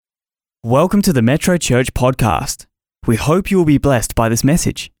Welcome to the Metrochurch podcast. We hope you will be blessed by this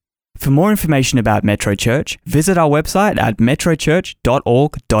message. For more information about Metrochurch, visit our website at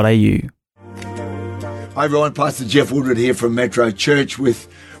metrochurch.org.au. Hi everyone, Pastor Geoff Woodward here from Metrochurch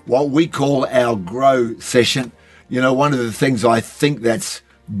with what we call our Grow session. You know, one of the things I think that's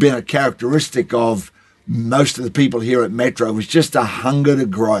been a characteristic of most of the people here at Metro is just a hunger to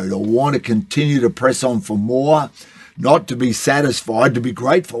grow, to want to continue to press on for more, not to be satisfied, to be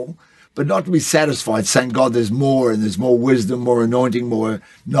grateful, but not to be satisfied, saying, God, there's more, and there's more wisdom, more anointing, more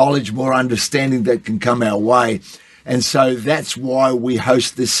knowledge, more understanding that can come our way. And so that's why we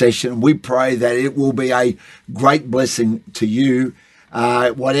host this session. We pray that it will be a great blessing to you,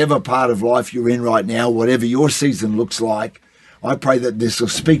 whatever part of life you're in right now, whatever your season looks like. I pray that this will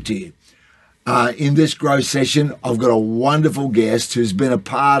speak to you. In this Grow session, I've got a wonderful guest who's been a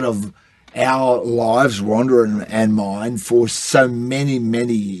part of our lives, Rhonda and mine, for so many,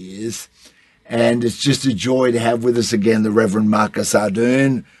 many years. And it's just a joy to have with us again the Reverend Marcus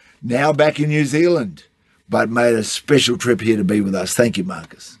Ardern, now back in New Zealand, but made a special trip here to be with us. Thank you,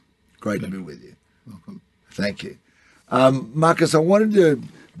 Marcus. Great to be with you. Welcome. Thank you. Marcus, I wanted to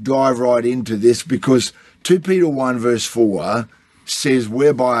dive right into this because 2 Peter 1 verse 4 says,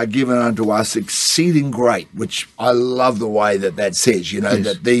 whereby are given unto us exceeding great, which I love the way that says, Yes.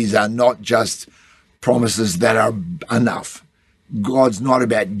 that these are not just promises that are enough. God's not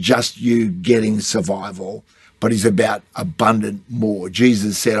about just you getting survival, but he's about abundant more.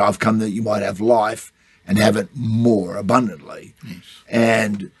 Jesus said, I've come that you might have life and have it more abundantly. Yes.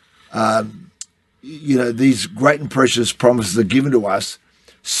 And, these great and precious promises are given to us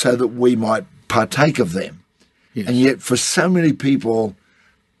so that we might partake of them. Yes. And yet for so many people,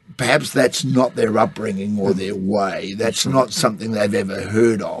 perhaps that's not their upbringing or their way. That's not something they've ever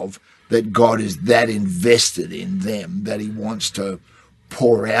heard of, that God is that invested in them, that he wants to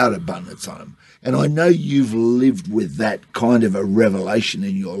pour out abundance on them. And I know you've lived with that kind of a revelation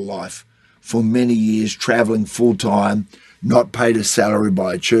in your life for many years, traveling full-time, not paid a salary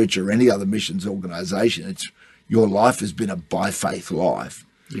by a church or any other missions organization. Your life has been a by-faith life.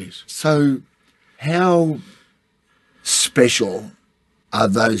 Yes. So how special are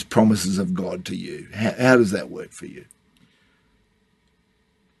those promises of God to you? How does that work for you?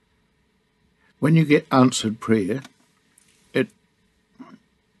 When you get answered prayer, it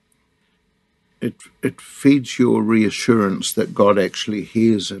feeds your reassurance that God actually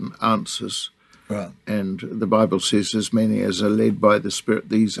hears and answers. Right. And the Bible says, as many as are led by the Spirit,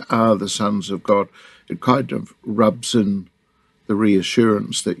 these are the sons of God. It kind of rubs in the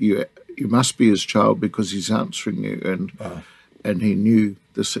reassurance that you must be his child because he's answering you, and he knew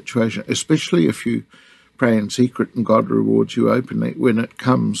the situation, especially if you pray in secret and God rewards you openly. When it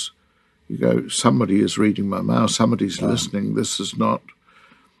comes, you go, somebody is reading my mail, somebody's listening. This is not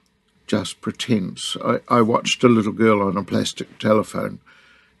just pretense. I watched a little girl on a plastic telephone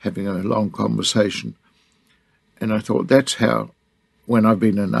having a long conversation, and I thought, that's how, when I've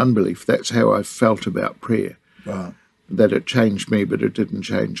been in unbelief, that's how I felt about prayer. Right. That it changed me, but it didn't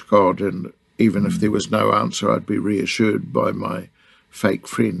change God. And even if there was no answer, I'd be reassured by my fake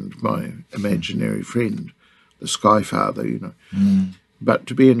friend, my imaginary friend, the Sky Father, But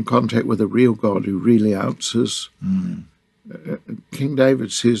to be in contact with a real God who really answers, King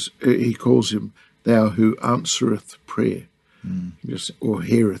David says, he calls him, thou who answereth prayer, or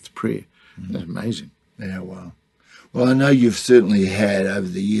heareth prayer. That's amazing. Yeah, wow. Well, I know you've certainly had, over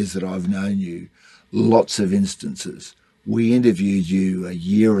the years that I've known you, lots of instances. We interviewed you a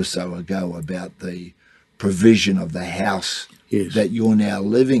year or so ago about the provision of the house that you're now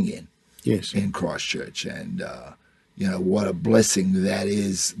living in, in Christchurch. And, what a blessing that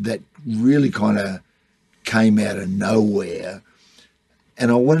is, that really kind of came out of nowhere. And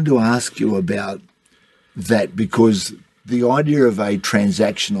I wanted to ask you about that, because the idea of a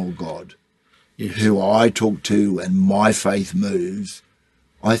transactional God who I talk to and my faith moves,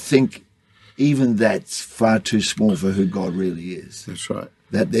 I think even that's far too small for who God really is. That's right.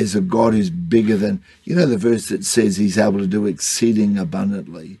 That there's a God who's bigger than, the verse that says he's able to do exceeding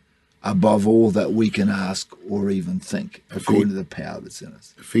abundantly above all that we can ask or even think, according to the power that's in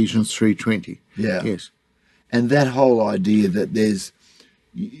us. Ephesians 3:20. Yeah. Yes. And that whole idea that there's,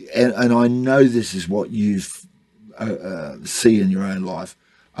 and I know this is what you see in your own life,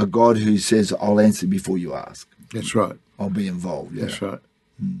 a God who says, I'll answer before you ask. That's right. I'll be involved. Yeah. That's right.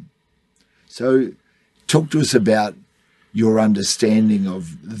 So talk to us about your understanding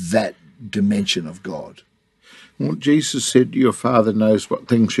of that dimension of God. Well, Jesus said, your Father knows what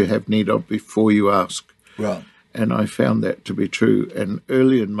things you have need of before you ask. Right. And I found that to be true. And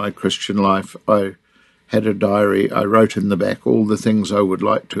early in my Christian life, I had a diary. I wrote in the back all the things I would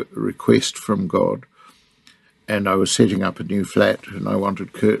like to request from God. And I was setting up a new flat, and I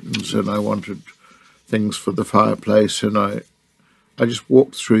wanted curtains, and I wanted things for the fireplace, and I just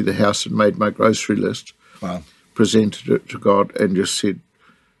walked through the house and made my grocery list, Wow. presented it to God, and just said,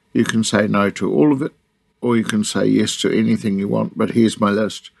 you can say no to all of it, or you can say yes to anything you want, but here's my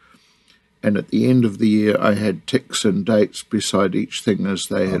list. And at the end of the year, I had ticks and dates beside each thing as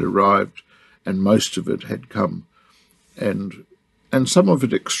they had arrived, and most of it had come. And some of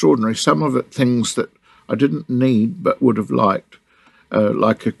it extraordinary, some of it things that I didn't need but would have liked,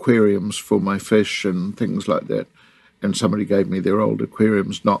 like aquariums for my fish and things like that. And somebody gave me their old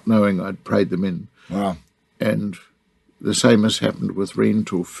aquariums, not knowing I'd prayed them in. Wow. And the same has happened with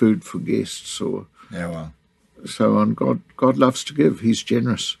rent or food for guests or so on. God loves to give. He's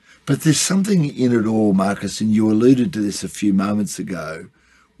generous. But there's something in it all, Marcus, and you alluded to this a few moments ago,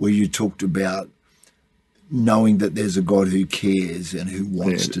 where you talked about knowing that there's a God who cares and who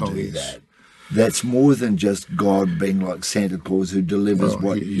wants to do that. That's more than just God being like Santa Claus who delivers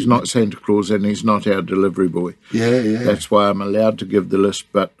He's not Santa Claus, and he's not our delivery boy. Yeah. That's why I'm allowed to give the list,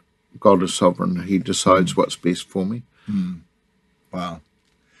 but God is sovereign. He decides what's best for me. Wow.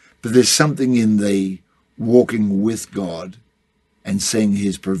 But there's something in the walking with God and seeing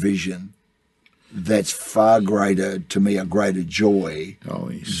his provision that's far greater, to me, a greater joy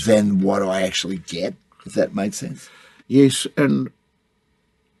than what I actually get, if that makes sense. Yes, and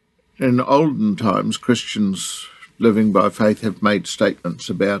in olden times, Christians living by faith have made statements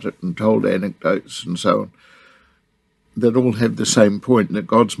about it and told anecdotes and so on that all have the same point, that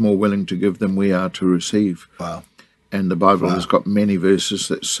God's more willing to give than we are to receive. Wow. And the Bible has got many verses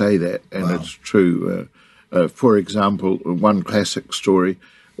that say that, and it's true. For example, one classic story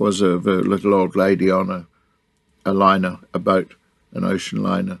was of a little old lady on a liner, a boat, an ocean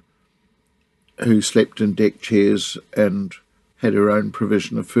liner, who slept in deck chairs and had her own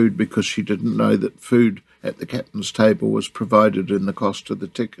provision of food because she didn't know that food at the captain's table was provided in the cost of the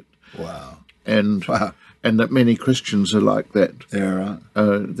ticket. Wow. And that many Christians are like that. Yeah, right.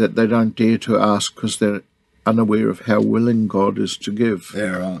 That they don't dare to ask because they're unaware of how willing God is to give.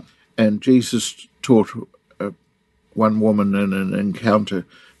 Yeah, right. And Jesus taught one woman in an encounter,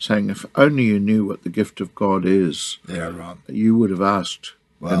 saying, if only you knew what the gift of God is, you would have asked,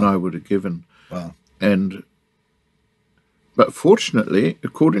 and I would have given. Wow. But fortunately,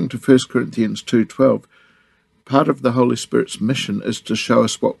 according to 1 Corinthians 2:12, part of the Holy Spirit's mission is to show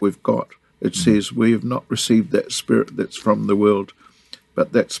us what we've got. It says, we have not received that Spirit that's from the world,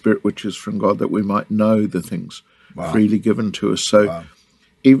 but that Spirit which is from God, that we might know the things freely given to us. So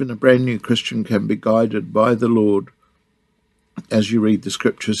even a brand new Christian can be guided by the Lord. As you read the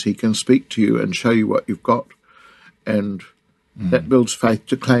scriptures, he can speak to you and show you what you've got. And that builds faith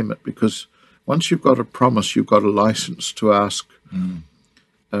to claim it, because once you've got a promise, you've got a license to ask.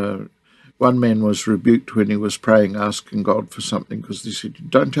 One man was rebuked when he was praying, asking God for something, because he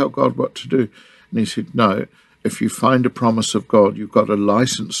said, don't tell God what to do. And he said, no, if you find a promise of God, you've got a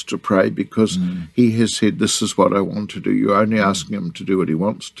license to pray, because he has said, this is what I want to do. You're only asking him to do what he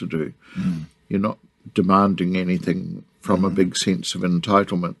wants to do. You're not demanding anything from a big sense of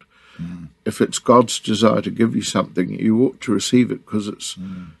entitlement. If it's God's desire to give you something, you ought to receive it, because it's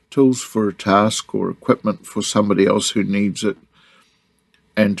tools for a task or equipment for somebody else who needs it.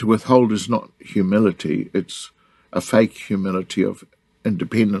 And to withhold is not humility, it's a fake humility of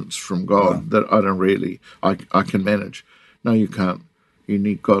independence from God that I can manage. No, you can't. You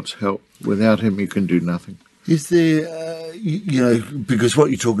need God's help. Without him, you can do nothing. Is there, because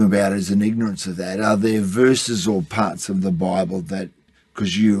what you're talking about is an ignorance of that, are there verses or parts of the Bible that,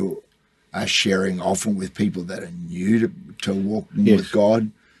 because you are sharing often with people that are new to walking with God,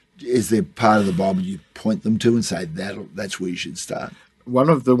 is there part of the Bible you point them to and say that's where you should start? One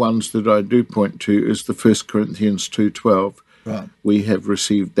of the ones that I do point to is the 1 Corinthians 2:12. Right. We have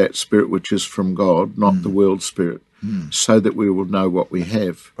received that Spirit which is from God, not the world spirit, so that we will know what we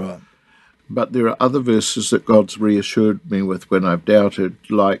have. Right. But there are other verses that God's reassured me with when I've doubted,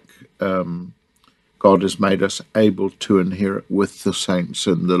 like God has made us able to inherit with the saints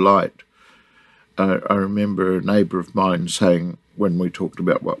in the light. I remember a neighbour of mine saying, when we talked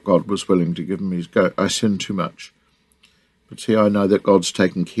about what God was willing to give him, he's go, I sin too much. But see, I know that God's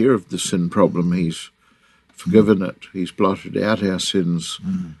taken care of the sin problem. He's forgiven it. He's blotted out our sins.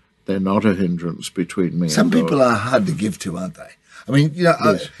 They're not a hindrance between me and God. Some people are hard to give to, aren't they? I mean,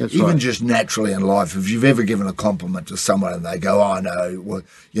 Yes, even just naturally in life, if you've ever given a compliment to someone and they go, oh, no, well,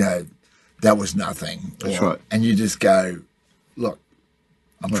 that was nothing. That's right. And you just go, look,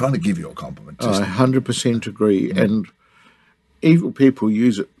 I'm trying to give you a compliment. I 100% agree. And evil people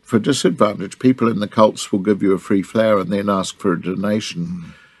use it for disadvantaged people in the cults will give you a free flower and then ask for a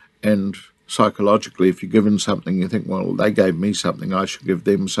donation. And psychologically, if you're given something, you think, well, they gave me something, I should give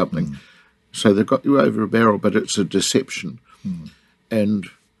them something. So they've got you over a barrel, but it's a deception. And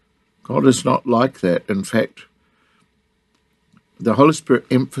God is not like that. In fact, the Holy Spirit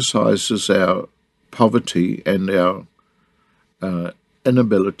emphasizes our poverty and our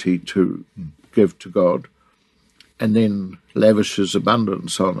inability to give to God, and then lavishes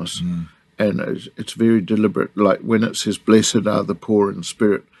abundance on us. And it's very deliberate. Like when it says, blessed are the poor in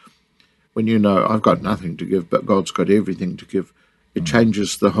spirit, when you know, I've got nothing to give, but God's got everything to give, it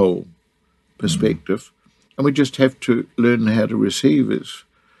changes the whole perspective. And we just have to learn how to receive it.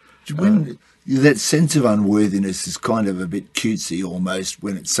 When that sense of unworthiness is kind of a bit cutesy almost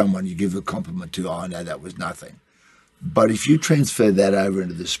when it's someone you give a compliment to, I know that was nothing. But if you transfer that over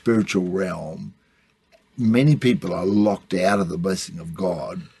into the spiritual realm, many people are locked out of the blessing of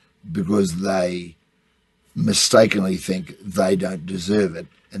God because they mistakenly think they don't deserve it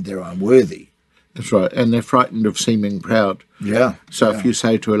and they're unworthy. That's right. And they're frightened of seeming proud. Yeah. So if you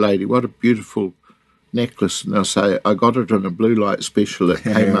say to a lady, what a beautiful necklace, and they'll say, I got it on a blue light special at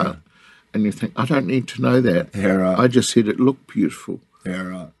Kmart. And you think, I don't need to know that. Yeah, right. I just said it looked beautiful. Yeah,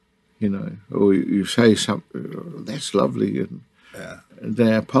 right. You know, or you say something, oh, that's lovely, and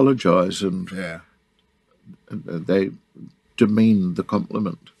they apologise and they demean the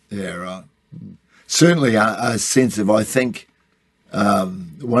compliment. Yeah, right. Certainly a sense of, I think,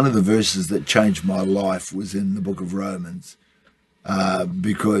 one of the verses that changed my life was in the book of Romans,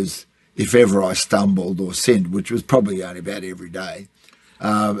 because if ever I stumbled or sinned, which was probably only about every day,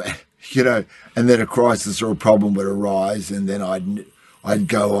 you know, and then a crisis or a problem would arise, and then I'd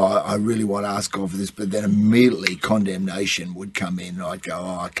go, I really want to ask God for this, but then immediately condemnation would come in, and I'd go,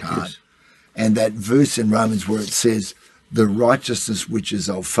 I can't. Yes. And that verse in Romans where it says, the righteousness which is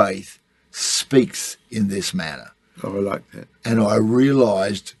of faith speaks in this manner. Oh, I like that. And I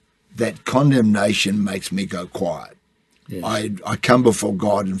realised that condemnation makes me go quiet. Yes. I come before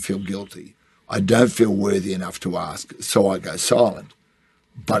God and feel guilty. I don't feel worthy enough to ask, so I go silent.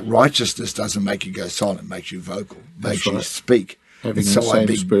 But righteousness doesn't make you go silent, it makes you vocal, makes you speak. Having the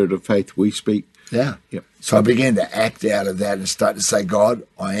same spirit of faith, we speak. Yeah. Yep. So I began to act out of that and start to say, God,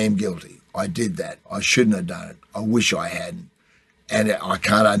 I am guilty. I did that. I shouldn't have done it. I wish I hadn't. And I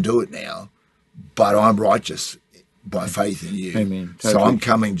can't undo it now, but I'm righteous by faith in you. Amen. Totally. So I'm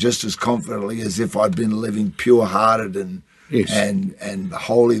coming just as confidently as if I'd been living pure-hearted and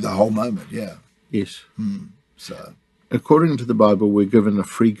holy the whole moment. Yeah. Yes. So, according to the Bible, we're given a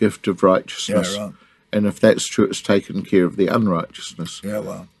free gift of righteousness. Yeah, right. And if that's true, it's taken care of the unrighteousness. Yeah,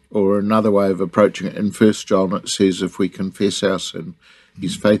 well. Or another way of approaching it, in 1 John it says, if we confess our sin,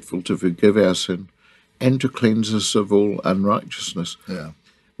 he's faithful to forgive our sin and to cleanse us of all unrighteousness. Yeah.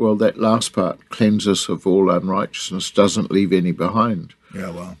 Well, that last part, cleanse us of all unrighteousness, doesn't leave any behind.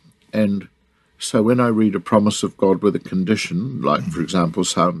 Yeah, well. And so when I read a promise of God with a condition, like, for example,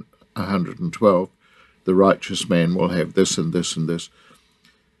 Psalm 112, the righteous man will have this and this and this,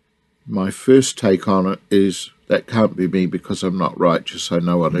 my first take on it is, that can't be me because I'm not righteous, I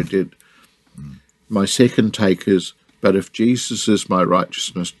know what I did. My second take is, but if Jesus is my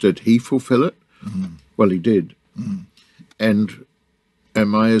righteousness, did he fulfill it? Well, he did. And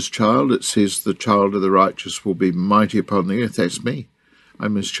am I his child? It says the child of the righteous will be mighty upon the earth. That's me.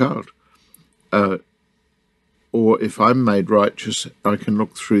 I'm his child. Or if I'm made righteous, I can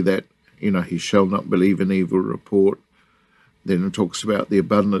look through that, you know, he shall not believe an evil report. Then it talks about the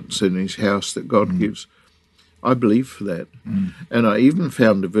abundance in his house that God gives. I believe for that. And I even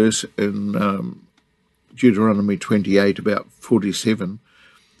found a verse in Deuteronomy 28, about 47,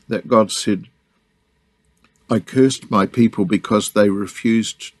 that God said, I cursed my people because they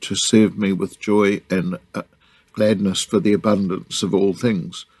refused to serve me with joy and gladness for the abundance of all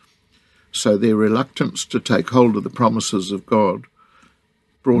things. So their reluctance to take hold of the promises of God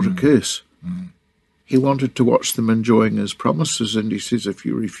brought a curse. He wanted to watch them enjoying his promises, and he says, if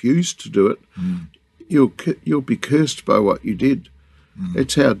you refuse to do it, you'll be cursed by what you did.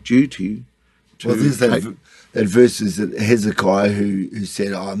 It's our duty to there's that verse is that Hezekiah who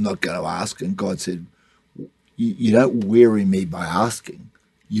said, I'm not going to ask, and God said, you don't weary me by asking,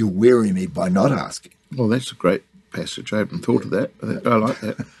 you weary me by not asking. Well, that's a great passage. I haven't thought of that. I like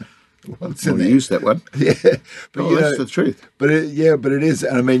that. I'll use that one. Yeah, but that's the truth. But it is.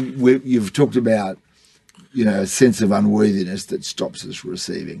 And I mean, you've talked about, a sense of unworthiness that stops us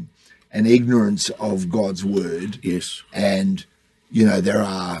receiving, and ignorance of God's word. Yes. And,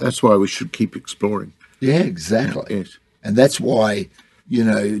 that's why we should keep exploring. Yeah, exactly. Yes. And that's why,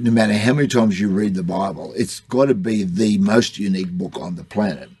 no matter how many times you read the Bible, it's got to be the most unique book on the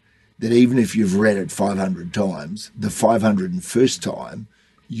planet. that even if you've read it 500 times, the 501st time,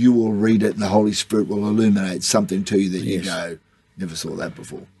 you will read it and the Holy Spirit will illuminate something to you that you go, never saw that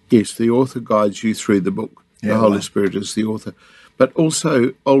before. Yes, the author guides you through the book. The Holy Spirit is the author. But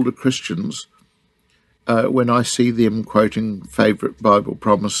also older Christians, when I see them quoting favourite Bible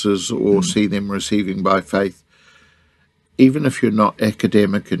promises or see them receiving by faith, even if you're not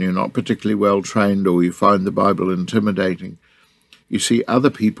academic and you're not particularly well trained or you find the Bible intimidating, you see other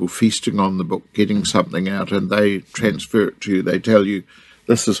people feasting on the book, getting something out, and they transfer it to you. They tell you,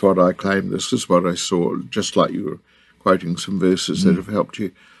 this is what I claim, this is what I saw, just like you were quoting some verses that have helped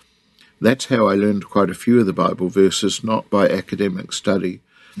you. That's how I learned quite a few of the Bible verses, not by academic study,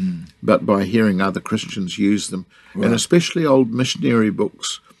 but by hearing other Christians use them, and especially old missionary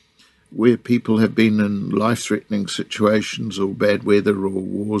books where people have been in life-threatening situations or bad weather or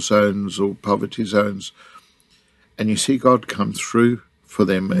war zones or poverty zones, and you see God come through for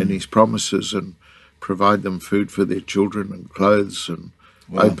them and his promises and provide them food for their children and clothes and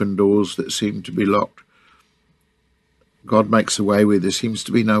open doors that seem to be locked. God makes a way where there seems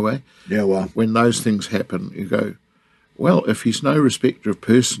to be no way. Yeah, well. When those things happen, you go, well, if he's no respecter of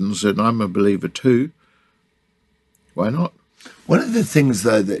persons and I'm a believer too, why not? One of the things,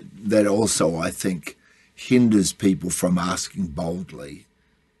 though, that also I think hinders people from asking boldly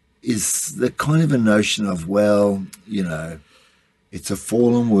is the kind of a notion of, well, you know, it's a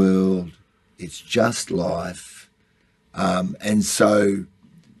fallen world, it's just life. And so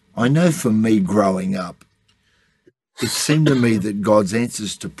I know for me growing up, it seemed to me that God's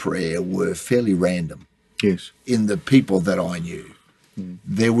answers to prayer were fairly random. Yes. In the people that I knew.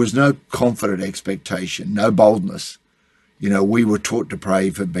 There was no confident expectation, no boldness. You know, we were taught to pray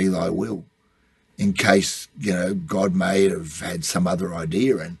for be thy will in case, you know, God may have had some other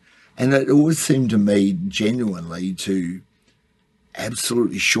idea. And it always seemed to me genuinely to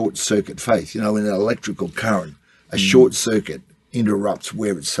absolutely short-circuit faith. You know, in an electrical current, a short circuit interrupts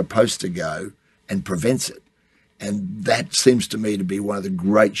where it's supposed to go and prevents it. And that seems to me to be one of the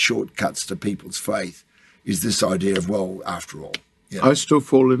great shortcuts to people's faith, is this idea of, well, after all. You know. I still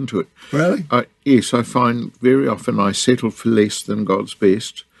fall into it. Really? Yes, I find very often I settle for less than God's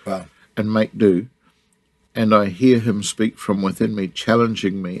best and make do. And I hear him speak from within me,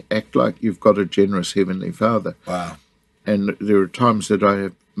 challenging me, act like you've got a generous Heavenly Father. Wow. And there are times that I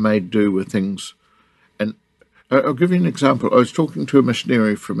have made do with things. And I'll give you an example. I was talking to a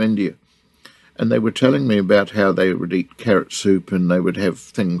missionary from India, and they were telling me about how they would eat carrot soup and they would have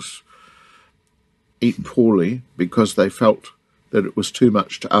things eat poorly because they felt that it was too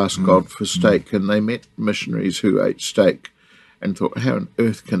much to ask God for steak. And they met missionaries who ate steak and thought, how on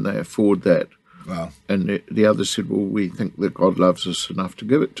earth can they afford that? Wow. And the others said, well, we think that God loves us enough to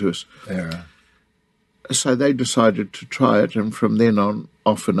give it to us. Yeah. So they decided to try it, and from then on,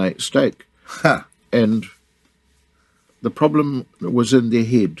 often ate steak. Huh. And the problem was in their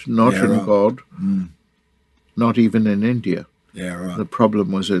head, not in God, not even in India. Yeah, right. The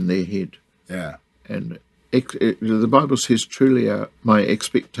problem was in their head. Yeah. And the Bible says, truly my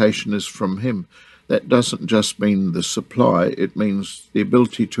expectation is from him. That doesn't just mean the supply, it means the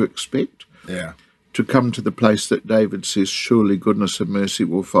ability to expect. Yeah. To come to the place that David says, surely goodness and mercy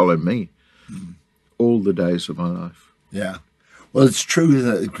will follow me all the days of my life. Yeah. Well, it's true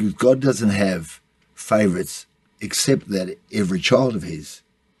that God doesn't have favourites, except that every child of his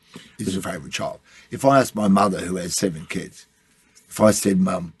is a favourite child. If I asked my mother, who has 7 kids, if I said,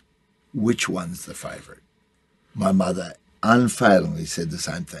 Mum, which one's the favourite? My mother unfailingly said the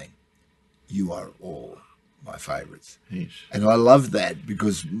same thing. You are all my favourites. Yes. And I love that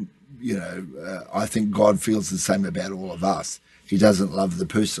because, you know, I think God feels the same about all of us. He doesn't love the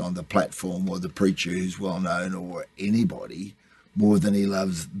person on the platform or the preacher who's well-known or anybody more than he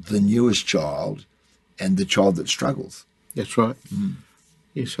loves the newest child and the child that struggles. That's right.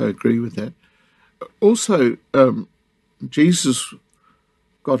 Yes, I agree with that. Also, Jesus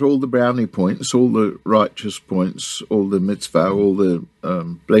got all the brownie points, all the righteous points, all the mitzvah, all the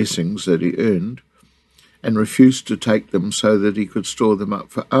blessings that he earned, and refused to take them so that he could store them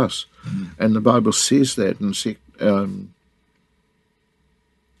up for us. And the Bible says that in 2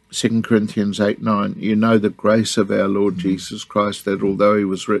 Corinthians 8:9, you know the grace of our Lord Jesus Christ, that although he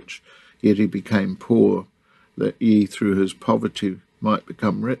was rich, yet he became poor, that ye through his poverty might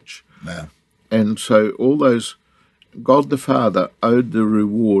become rich. Yeah. And so all those, God the Father owed the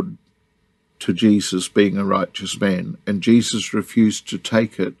reward to Jesus being a righteous man, and Jesus refused to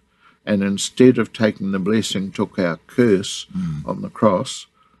take it, and instead of taking the blessing, took our curse on the cross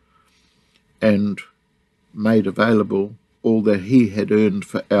and made available all that he had earned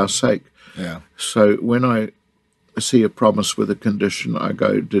for our sake. Yeah. So when I see a promise with a condition, I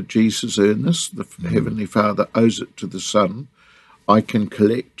go, did Jesus earn this? The Heavenly Father owes it to the Son. I can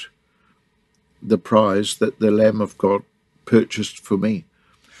collect the prize that the Lamb of God purchased for me.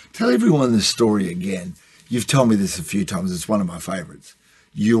 Tell everyone the story again. You've told me this a few times. It's one of my favourites.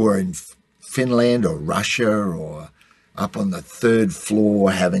 You were in Finland or Russia or up on the third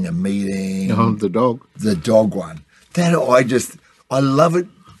floor having a meeting. Oh, the dog. The dog one. I love it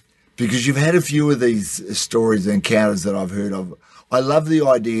because you've had a few of these stories, encounters that I've heard of. I love the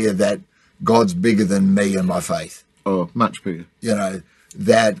idea that God's bigger than me and my faith. Oh, much bigger. You know,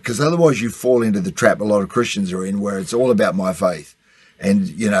 that, because otherwise you fall into the trap a lot of Christians are in where it's all about my faith. And,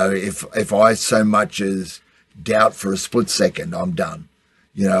 you know, if I so much as doubt for a split second, I'm done.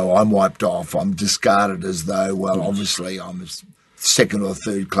 You know, I'm wiped off. I'm discarded as though, well, obviously I'm a second or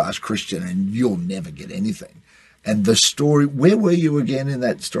third class Christian and you'll never get anything. And the story, where were you again in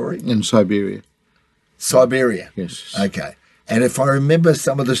that story? In Siberia. Siberia? Yes. Okay. And if I remember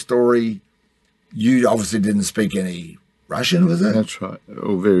some of the story, you obviously didn't speak any Russian, was it? That's right.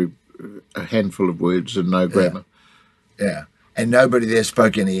 Or a handful of words and no grammar. Yeah. And nobody there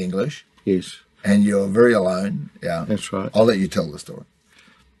spoke any English? Yes. And you're very alone? Yeah. That's right. I'll let you tell the story.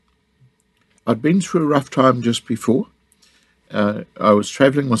 I'd been through a rough time just before. I was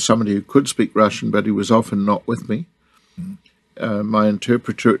travelling with somebody who could speak Russian, but he was often not with me. My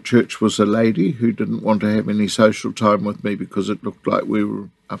interpreter at church was a lady who didn't want to have any social time with me because it looked like we were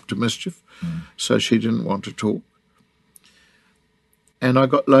up to mischief. So she didn't want to talk. And I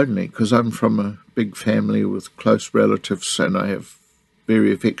got lonely because I'm from a big family with close relatives and I have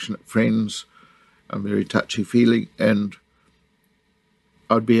very affectionate friends. I'm very touchy-feely, and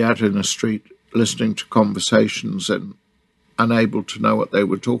I'd be out in the street listening to conversations and unable to know what they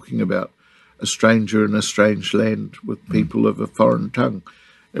were talking about. A stranger in a strange land with people of a foreign tongue.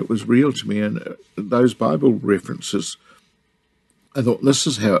 It was real to me, and those Bible references, I thought, this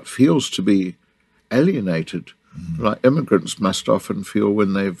is how it feels to be alienated, like immigrants must often feel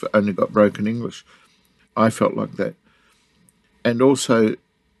when they've only got broken English. I felt like that. And also,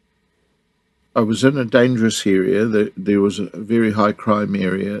 I was in a dangerous area. There was a very high crime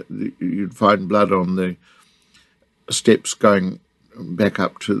area. You'd find blood on the steps going back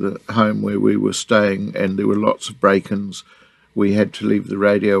up to the home where we were staying, and there were lots of break-ins. We had to leave the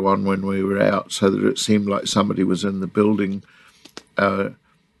radio on when we were out so that it seemed like somebody was in the building.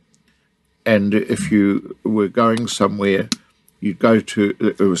 And if you were going somewhere, you'd go to,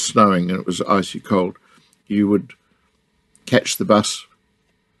 it was snowing and it was icy cold, you would catch the bus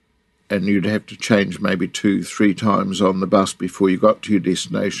and you'd have to change maybe 2-3 times on the bus before you got to your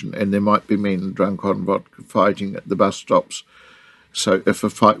destination, and there might be men drunk on vodka fighting at the bus stops. So if a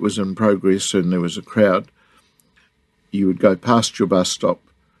fight was in progress and there was a crowd, you would go past your bus stop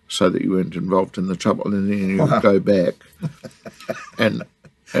so that you weren't involved in the trouble, and then you would go back. And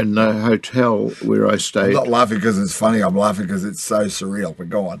the hotel where I stayed... I'm not laughing because it's funny, I'm laughing because it's so surreal, but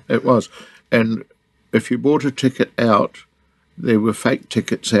go on. It was. And if you bought a ticket out, there were fake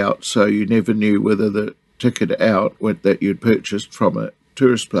tickets out, so you never knew whether the ticket out that you'd purchased from a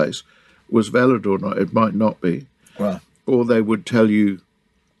tourist place was valid or not. It might not be. Wow. Or they would tell you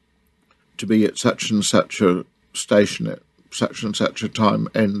to be at such and such a station at such and such a time,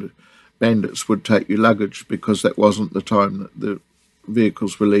 and bandits would take your luggage because that wasn't the time that the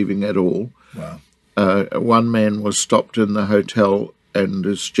vehicles were leaving at all. Wow. One man was stopped in the hotel and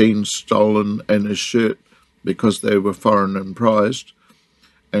his jeans stolen and his shirt because they were foreign and prized,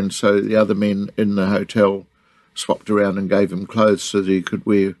 and so the other men in the hotel swapped around and gave him clothes so that he could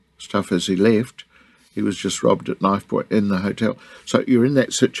wear stuff as he left. He was just robbed at knife point in the hotel. So you're in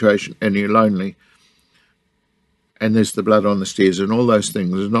that situation and you're lonely, and there's the blood on the stairs and all those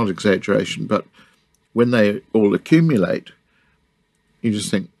things. It's not exaggeration, but when they all accumulate, you just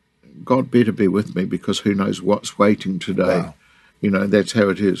think, God better be with me because who knows what's waiting today. Wow. You know, that's how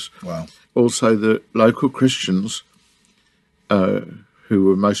it is. Wow. Also, the local Christians, who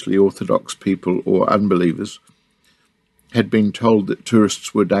were mostly Orthodox people or unbelievers, had been told that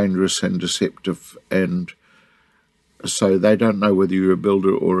tourists were dangerous and deceptive, and so they don't know whether you're a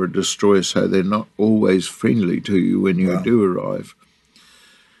builder or a destroyer, so they're not always friendly to you when you do arrive.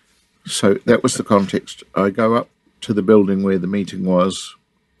 So that was the context. I go up to the building where the meeting was,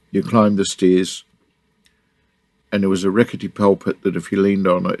 you climb the stairs, and there was a rickety pulpit that if you leaned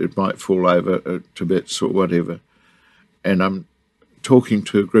on it, it might fall over to bits or whatever. And I'm talking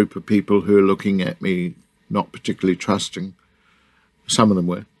to a group of people who are looking at me, not particularly trusting. Some of them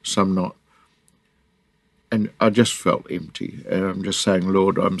were, some not. And I just felt empty. And I'm just saying,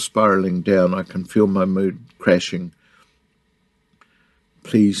 Lord, I'm spiraling down. I can feel my mood crashing.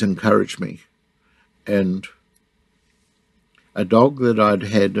 Please encourage me. And a dog that I'd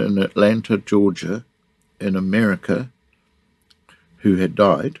had in Atlanta, Georgia, in America, who had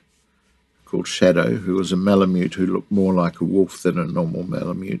died, called Shadow, who was a Malamute who looked more like a wolf than a normal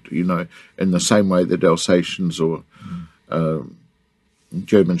Malamute, in the same way the Alsatians or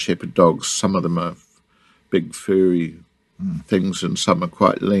German Shepherd dogs, some of them are big furry things and some are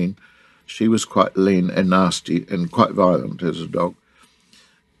quite lean. She was quite lean and nasty and quite violent as a dog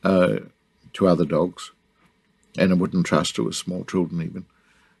to other dogs, and I wouldn't trust her with small children even.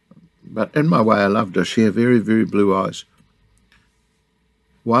 But in my way I loved her. She had very, very blue eyes.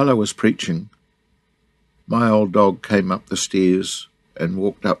 While I was preaching, my old dog came up the stairs and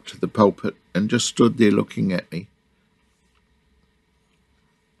walked up to the pulpit and just stood there looking at me.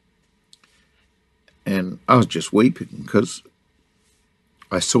 And I was just weeping because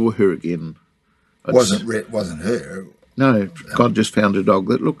I saw her again. Wasn't her. No, God just found a dog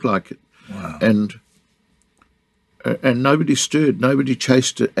that looked like it. Wow. And nobody stirred, nobody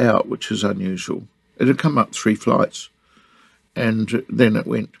chased it out, which is unusual. It had come up 3 flights, and then it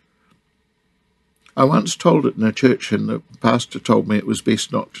went. I once told it in a church, and the pastor told me it was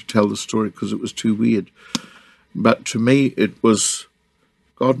best not to tell the story because it was too weird. But to me, it was,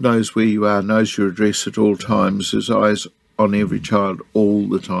 God knows where you are, knows your address at all times, his eyes on every child all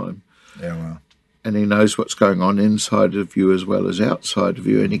the time. Yeah, wow. And he knows what's going on inside of you as well as outside of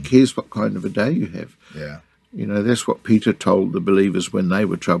you, and he cares what kind of a day you have. Yeah. That's what Peter told the believers when they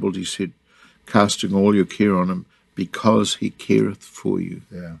were troubled. He said, casting all your care on him because he careth for you.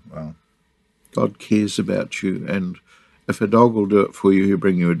 Yeah, wow. God cares about you, and if a dog will do it for you, he'll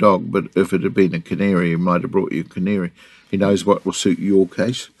bring you a dog, but if it had been a canary, he might have brought you a canary. He knows what will suit your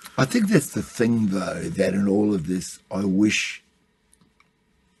case. I think that's the thing, though, that in all of this, I wish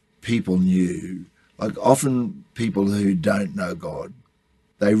people knew. Like, often people who don't know God,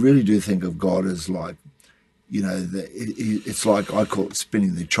 they really do think of God as like, it's like, I call it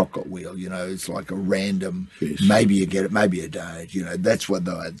spinning the chocolate wheel, it's like a random, yes. Maybe you get it, maybe you don't, that's what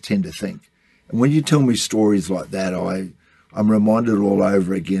I tend to think. And when you tell me stories like that, I'm reminded all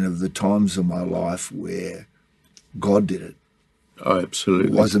over again of the times of my life where God did it. Oh,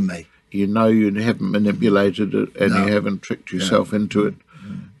 absolutely. It wasn't me. You haven't manipulated it, and you haven't tricked yourself into it,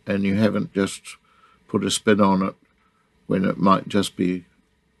 and you haven't just put a spin on it when it might just be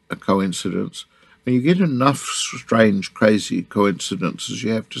a coincidence. When you get enough strange, crazy coincidences,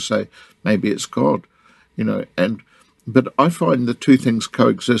 you have to say, maybe it's God, but I find the two things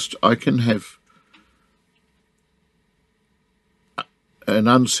coexist. I can have an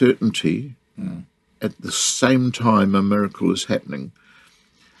uncertainty at the same time a miracle is happening.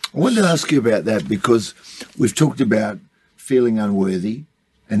 I wanted to ask you about that because we've talked about feeling unworthy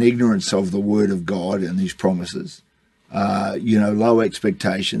and ignorance of the word of God and his promises, low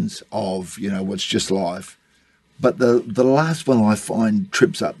expectations of, what's just life. But the last one I find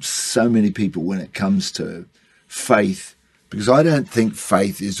trips up so many people when it comes to faith, because I don't think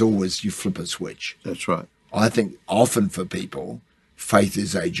faith is always you flip a switch. That's right. I think often for people, faith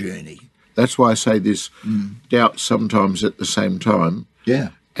is a journey. That's why I say there's doubt sometimes at the same time. Yeah.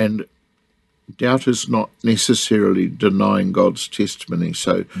 And doubt is not necessarily denying God's testimony.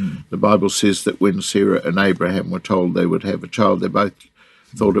 So the Bible says that when Sarah and Abraham were told they would have a child, they both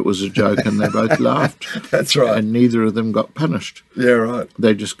thought it was a joke and they both laughed. That's right. And neither of them got punished. Yeah, right.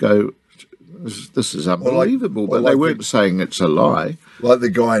 They just go, this is unbelievable. But they weren't saying it's a lie. Like the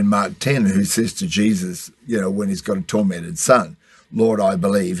guy in Mark 10 who says to Jesus, when he's got a tormented son, Lord, I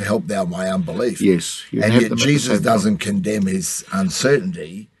believe, help thou my unbelief. Yes. And yet Jesus doesn't condemn his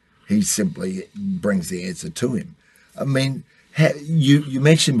uncertainty. He simply brings the answer to him. I mean, you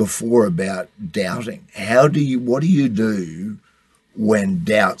mentioned before about doubting. What do you do when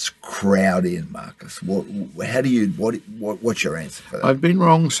doubts crowd in, Marcus? What's your answer for that? I've been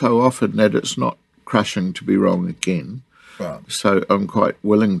wrong so often that it's not crushing to be wrong again. Right. So I'm quite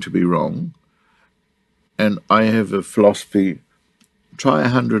willing to be wrong. And I have a philosophy, try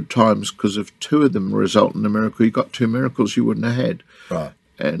 100 times, because if 2 of them result in a miracle, you got 2 miracles you wouldn't have had. Right.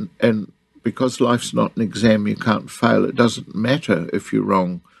 And because life's not an exam, you can't fail. It doesn't matter if you're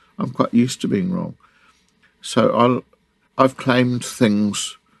wrong. I'm quite used to being wrong. So I've claimed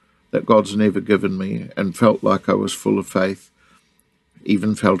things that God's never given me and felt like I was full of faith,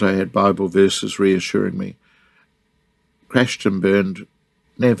 even felt I had Bible verses reassuring me. Crashed and burned,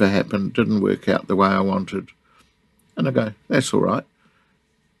 never happened, didn't work out the way I wanted. And I go, that's all right,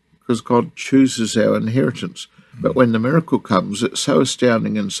 because God chooses our inheritance. But when the miracle comes, it's so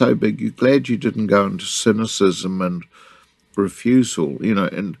astounding and so big, you're glad you didn't go into cynicism and refusal,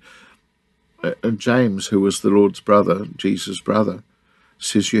 and James, who was the Lord's brother, Jesus' brother,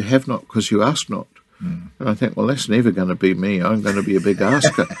 says, you have not because you ask not. And I think, well, that's never going to be me. I'm going to be a big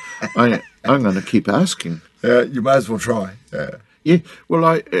asker. I'm going to keep asking. You may as well try. Yeah,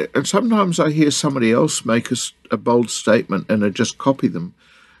 well, and sometimes I hear somebody else make a bold statement and I just copy them.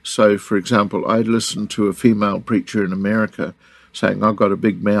 So, for example, I listened to a female preacher in America saying, I've got a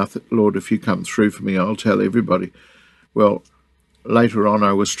big mouth, Lord, if you come through for me, I'll tell everybody. Well, later on,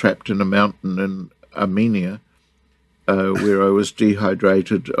 I was trapped in a mountain in Armenia where I was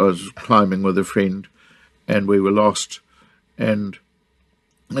dehydrated. I was climbing with a friend and we were lost. And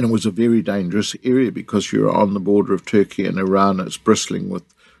it was a very dangerous area because you're on the border of Turkey and Iran. It's bristling with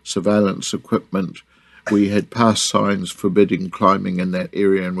surveillance equipment. We had passed signs forbidding climbing in that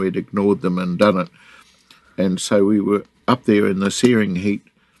area and we'd ignored them and done it. And so we were up there in the searing heat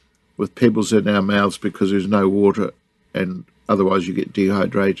with pebbles in our mouths because there's no water and otherwise you get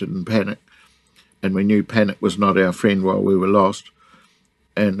dehydrated and panic. And we knew panic was not our friend while we were lost.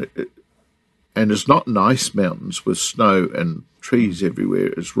 And it's not nice mountains with snow and trees everywhere.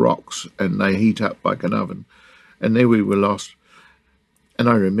 It's rocks and they heat up like an oven. And there we were lost. And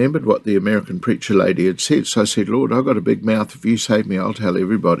I remembered what the American preacher lady had said. So I said, Lord, I've got a big mouth. If you save me, I'll tell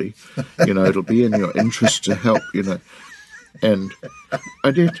everybody. It'll be in your interest to help, And I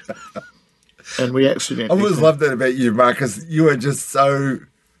did. And we accidentally... I always loved that about you, Marcus. You are just so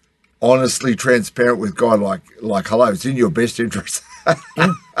honestly transparent with God, like hello, it's in your best interest.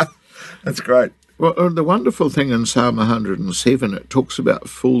 That's great. Well, the wonderful thing in Psalm 107, it talks about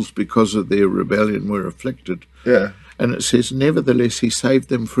fools because of their rebellion were afflicted. Yeah. And it says, nevertheless, he saved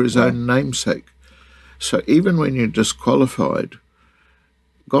them for his own name's sake. So even when you're disqualified,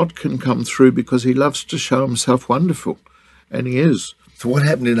 God can come through because he loves to show himself wonderful. And he is. So what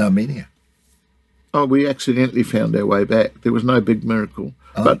happened in Armenia? Oh, we accidentally found our way back. There was no big miracle,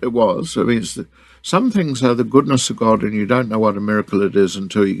 but it was. I mean, some things are the goodness of God, and you don't know what a miracle it is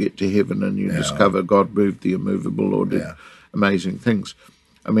until you get to heaven and you discover God moved the immovable or did amazing things.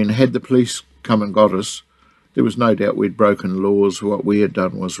 I mean, had the police come and got us, there was no doubt we'd broken laws. What we had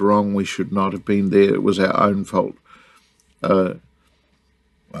done was wrong. We should not have been there. It was our own fault. Wow.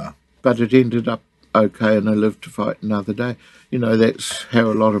 But it ended up okay, and I lived to fight another day. That's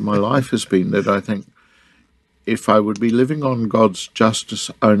how a lot of my life has been, that I think if I would be living on God's justice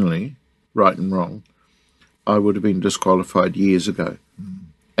only, right and wrong, I would have been disqualified years ago.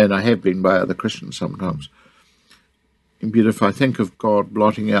 And I have been by other Christians sometimes. But if I think of God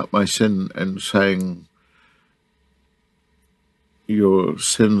blotting out my sin and saying, your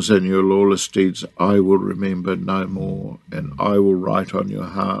sins and your lawless deeds I will remember no more, and I will write on your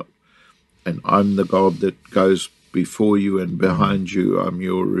heart, and I'm the God that goes before you and behind you. I'm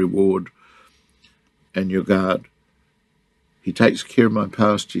your reward and your guard. He takes care of my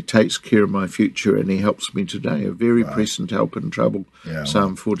past, he takes care of my future, and he helps me today. A very present help in trouble,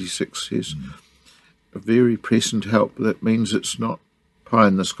 Psalm 46 says. A very present help. That means it's not pie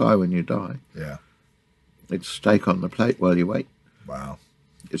in the sky when you die. Yeah. It's steak on the plate while you wait. Wow.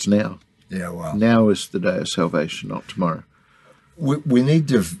 It's now. Yeah, wow. Now is the day of salvation, not tomorrow. We need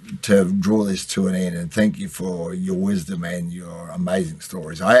to draw this to an end, and thank you for your wisdom and your amazing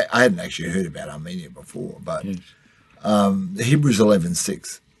stories. I hadn't actually heard about Armenia before, but Yes. Hebrews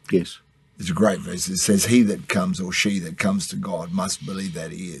 11:6 Yes. is a great verse. It says, he that comes or she that comes to God must believe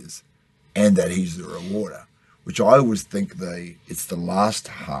that he is, and that he's the rewarder, which I always think it's the last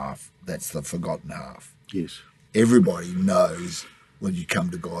half that's the forgotten half. Yes. Everybody knows when you come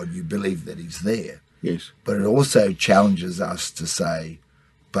to God, you believe that he's there. Yes. But it also challenges us to say,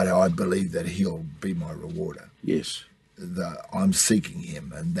 but I believe that he'll be my rewarder. Yes. I'm seeking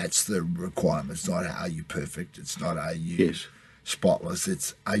him, and that's the requirement. It's not, are you perfect? It's not, are you spotless?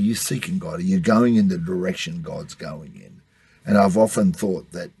 It's, are you seeking God? Are you going in the direction God's going in? And I've often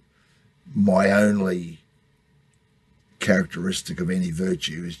thought that my only characteristic of any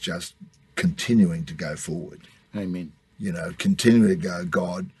virtue is just continuing to go forward. Amen. Continuing to go,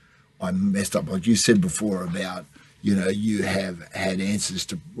 God, I messed up. Like you said before about, you have had answers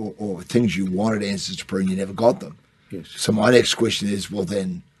to, or things you wanted answers to prayer and you never got them. Yes. So my next question is, well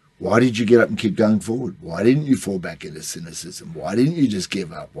then, why did you get up and keep going forward? Why didn't you fall back into cynicism? Why didn't you just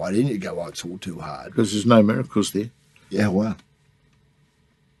give up? Why didn't you go, oh, it's all too hard? Because there's no miracles there. Yeah, wow.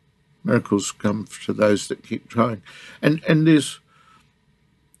 Miracles come to those that keep trying. And there's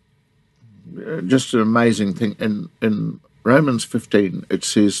just an amazing thing. In Romans 15, it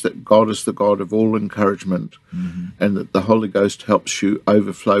says that God is the God of all encouragement, and that the Holy Ghost helps you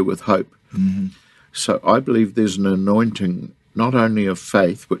overflow with hope. So I believe there's an anointing, not only of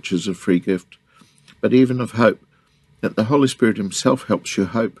faith, which is a free gift, but even of hope, that the Holy Spirit himself helps you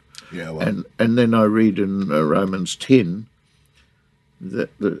hope. Yeah, well. And then I read in Romans 10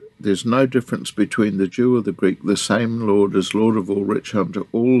 there's no difference between the Jew or the Greek. The same Lord is Lord of all, rich unto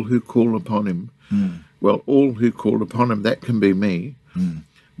all who call upon him. Well, all who call upon him, that can be me.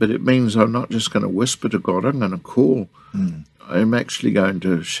 But it means I'm not just going to whisper to God, I'm going to call. I'm actually going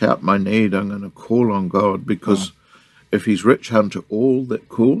to shout my need. I'm going to call on God, because if he's rich unto all that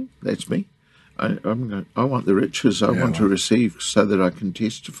call, that's me. I want the riches. I want to receive so that I can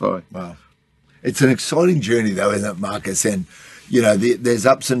testify. Wow. It's an exciting journey, though, isn't it, Marcus? And, you know, there's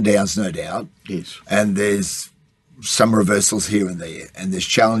ups and downs, no doubt. Yes. And there's some reversals here and there. And there's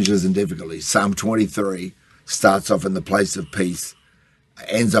challenges and difficulties. Psalm 23 starts off in the place of peace,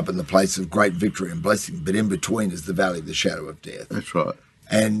 ends up in the place of great victory and blessing. But in between is the valley of the shadow of death. That's right.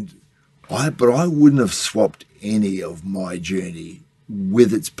 And I wouldn't have swapped any of my journey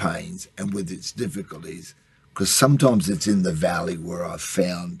with its pains and with its difficulties, because sometimes it's in the valley where I've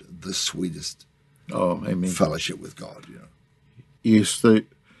found the sweetest fellowship with God. You know. Yes, the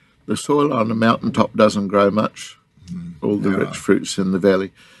soil on the mountaintop doesn't grow much. All the rich fruits in the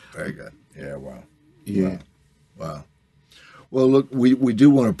valley. Very good. Yeah, wow. Yeah. Wow. Well, look, we do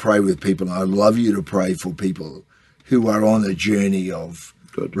want to pray with people, and I'd love you to pray for people who are on a journey of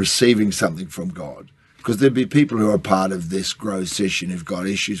receiving something from God. Because there'd be people who are part of this grow session who've got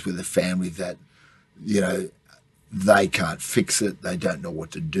issues with a family that, you know, they can't fix it. They don't know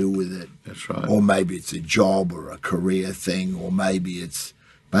what to do with it. That's right. Or maybe it's a job or a career thing, or maybe it's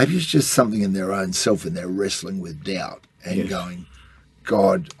just something in their own self, and they're wrestling with doubt and going,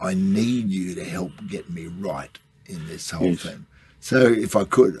 God, I need you to help get me right in this whole thing. So if I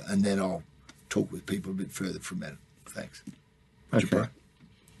could, and then I'll talk with people a bit further from that. Thanks. Okay.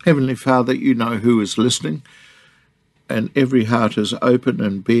 Heavenly Father, you know who is listening, and every heart is open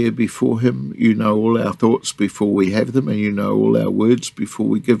and bare before him. You know all our thoughts before we have them, and you know all our words before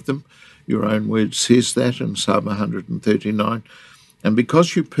we give them. Your own word says that in Psalm 139. And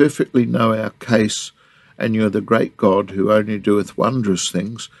because you perfectly know our case, and you're the great God who only doeth wondrous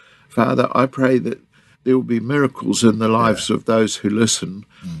things, Father, I pray that there will be miracles in the lives of those who listen,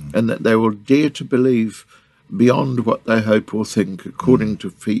 and that they will dare to believe beyond what they hope or think, according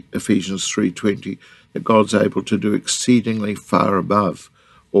to Ephesians 3:20, that God's able to do exceedingly far above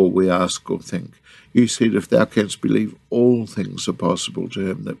all we ask or think. You said, if thou canst believe, all things are possible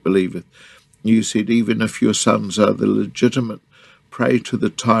to him that believeth. You said, even if your sons are the legitimate prey to the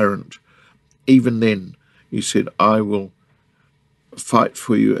tyrant, even then, you said, I will fight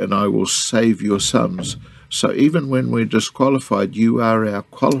for you and I will save your sons. So even when we're disqualified, you are our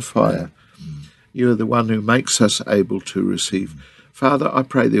qualifier. You are the one who makes us able to receive. Father, I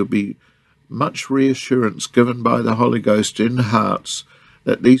pray there'll be much reassurance given by the Holy Ghost in hearts,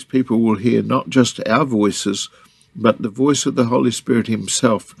 that these people will hear not just our voices, but the voice of the Holy Spirit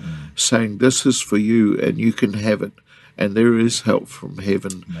himself saying, this is for you and you can have it, and there is help from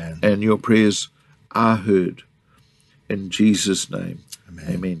heaven. Amen. And your prayers are heard. In Jesus' name,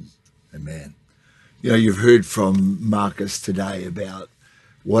 amen. Amen. You know, you've heard from Marcus today about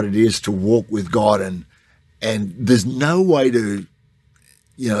what it is to walk with God, and there's no way to,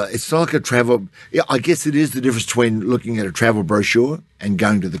 you know, it's not like a travel. Yeah, I guess it is the difference between looking at a travel brochure and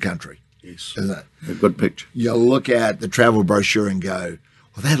going to the country. Yes, isn't it? A good picture. You look at the travel brochure and go,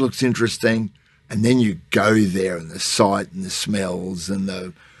 well, that looks interesting, and then you go there, and the sight and the smells and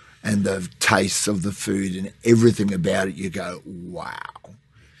the tastes of the food and everything about it, you go, wow.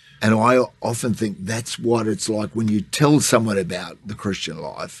 And I often think that's what it's like when you tell someone about the Christian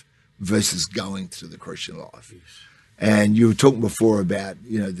life versus going through the Christian life. Yes. And you were talking before about,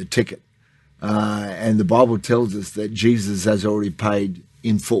 you know, the ticket. And the Bible tells us that Jesus has already paid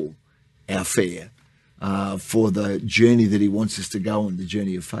in full our fare for the journey that he wants us to go on, the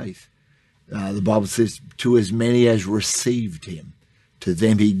journey of faith. The Bible says, to as many as received him, to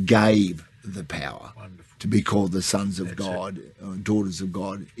them he gave the power to be called the sons of God, daughters of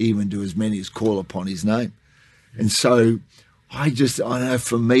God, even to as many as call upon his name. And so I know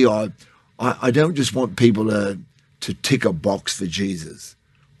for me, I don't just want people to tick a box for Jesus.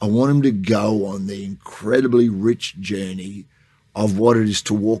 I want them to go on the incredibly rich journey of what it is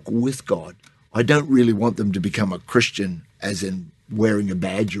to walk with God. I don't really want them to become a Christian as in wearing a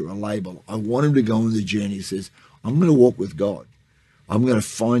badge or a label. I want them to go on the journey that says, I'm going to walk with God. I'm going to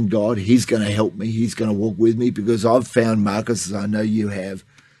find God. He's going to help me. He's going to walk with me, because I've found, Marcus, as I know you have,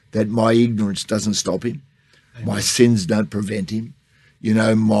 that my ignorance doesn't stop him. Amen. My sins don't prevent him. You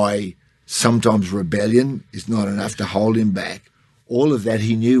know, my sometimes rebellion is not enough to hold him back. All of that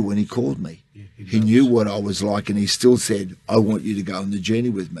he knew when he called me. Yeah, he knew what I was like, and he still said, I want you to go on the journey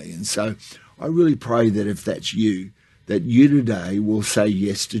with me. And so I really pray that if that's you, that you today will say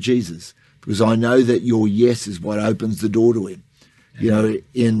yes to Jesus, because I know that your yes is what opens the door to him. You know,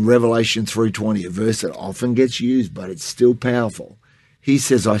 in Revelation 3:20, a verse that often gets used, but it's still powerful. He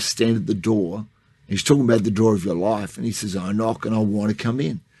says, I stand at the door. He's talking about the door of your life. And he says, I knock and I want to come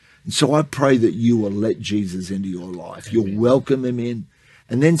in. And so I pray that you will let Jesus into your life. Amen. You'll welcome him in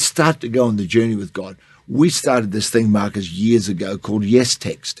and then start to go on the journey with God. We started this thing, Marcus, years ago called Yes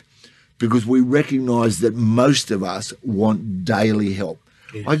Text, because we recognize that most of us want daily help.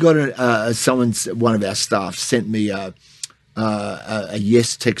 Yes. I got one of our staff sent me a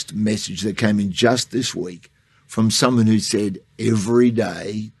Yes Text message that came in just this week from someone who said, every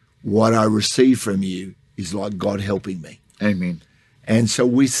day what I receive from you is like God helping me. Amen. And so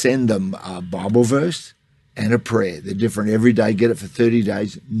we send them a Bible verse and a prayer. They're different every day. Get it for 30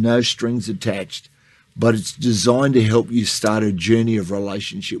 days, no strings attached, but it's designed to help you start a journey of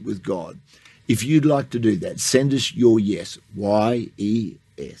relationship with God. If you'd like to do that, send us your yes,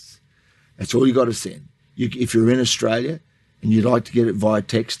 Y-E-S. That's all you got to send. If you're in Australia and you'd like to get it via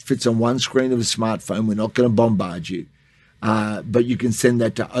text, fits on one screen of a smartphone. We're not going to bombard you. But you can send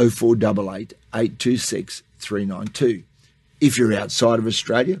that to 0488 826 392. If you're outside of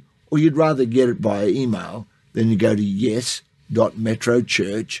Australia, or you'd rather get it via email, then you go to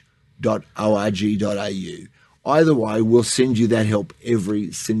yes.metrochurch.org.au. Either way, we'll send you that help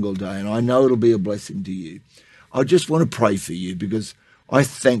every single day, and I know it'll be a blessing to you. I just want to pray for you because I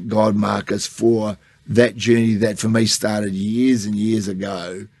thank God, Marcus, for that journey that for me started years and years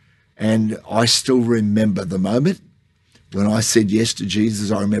ago, and I still remember the moment when I said yes to Jesus.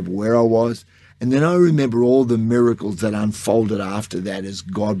 I remember where I was, and then I remember all the miracles that unfolded after that as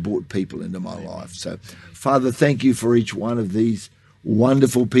God brought people into my life. So, Father, thank you for each one of these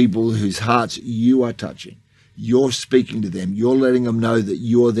wonderful people whose hearts you are touching. You're speaking to them. You're letting them know that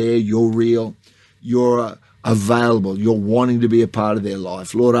you're there, you're real, you're available, you're wanting to be a part of their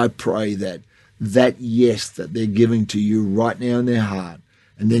life. Lord, I pray that yes that they're giving to you right now in their heart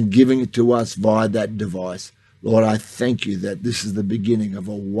and then giving it to us via that device. Lord, I thank you that this is the beginning of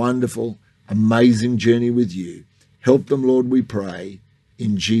a wonderful, amazing journey with you. Help them, Lord, we pray,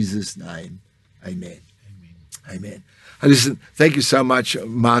 in Jesus' name. Amen. Amen. Amen. Listen, thank you so much,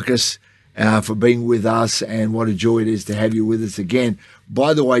 Marcus, for being with us, and what a joy it is to have you with us again.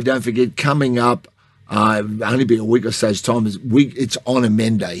 By the way, don't forget, coming up, only be a week or so's time, it's on a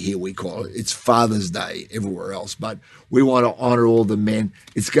men day here, we call it. It's Father's Day everywhere else, but we want to honor all the men.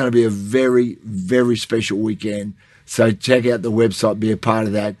 It's going to be a very, very special weekend. So check out the website, be a part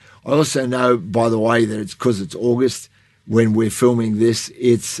of that. I also know, by the way, that it's because it's August when we're filming this,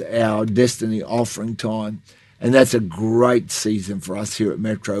 it's our Destiny offering time. And that's a great season for us here at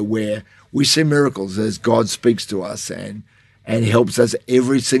Metro, where we see miracles as God speaks to us and helps us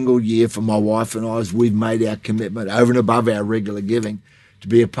every single year. For my wife and I, as we've made our commitment over and above our regular giving to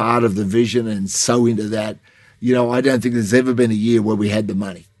be a part of the vision and sow into that. You know, I don't think there's ever been a year where we had the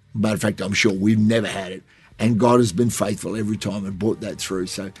money. Matter of fact, I'm sure we've never had it. And God has been faithful every time and brought that through.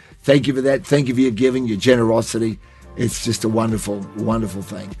 So thank you for that. Thank you for your giving, your generosity. It's just a wonderful, wonderful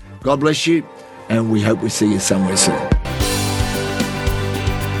thing. God bless you, and we hope we see you somewhere soon.